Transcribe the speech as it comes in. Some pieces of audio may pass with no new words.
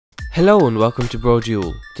Hello and welcome to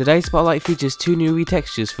Brodual. Today's spotlight features two new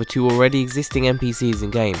retextures for two already existing NPCs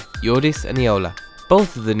in game, Jordis and Eola.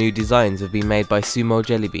 Both of the new designs have been made by Sumo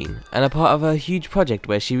Jellybean and are part of a huge project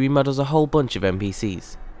where she remodels a whole bunch of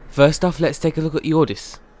NPCs. First off, let's take a look at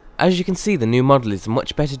Jordis. As you can see, the new model is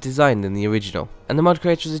much better designed than the original, and the mod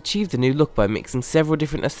creators achieved the new look by mixing several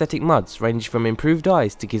different aesthetic mods ranging from improved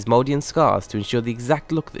eyes to Gizmodian scars to ensure the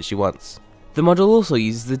exact look that she wants. The model also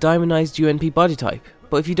uses the diamondized UNP body type,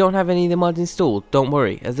 but if you don't have any of the mods installed, don't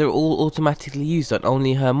worry, as they're all automatically used on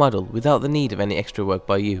only her model without the need of any extra work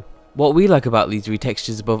by you. What we like about these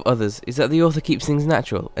retextures above others is that the author keeps things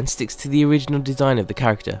natural and sticks to the original design of the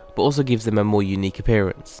character, but also gives them a more unique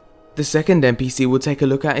appearance. The second NPC we'll take a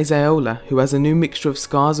look at is Eola, who has a new mixture of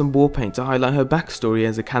scars and war paint to highlight her backstory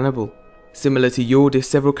as a cannibal. Similar to Jordis,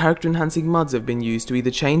 several character enhancing mods have been used to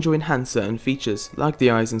either change or enhance certain features, like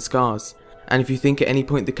the eyes and scars. And if you think at any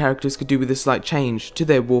point the characters could do with a slight change to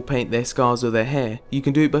their war paint, their scars or their hair, you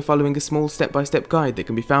can do it by following a small step-by-step guide that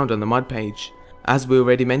can be found on the mod page. As we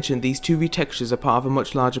already mentioned, these two retextures are part of a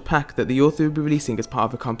much larger pack that the author will be releasing as part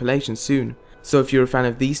of a compilation soon. So if you're a fan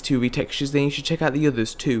of these two retextures, then you should check out the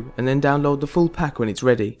others too, and then download the full pack when it's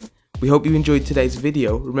ready. We hope you enjoyed today's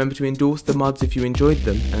video. Remember to endorse the mods if you enjoyed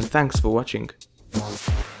them, and thanks for watching.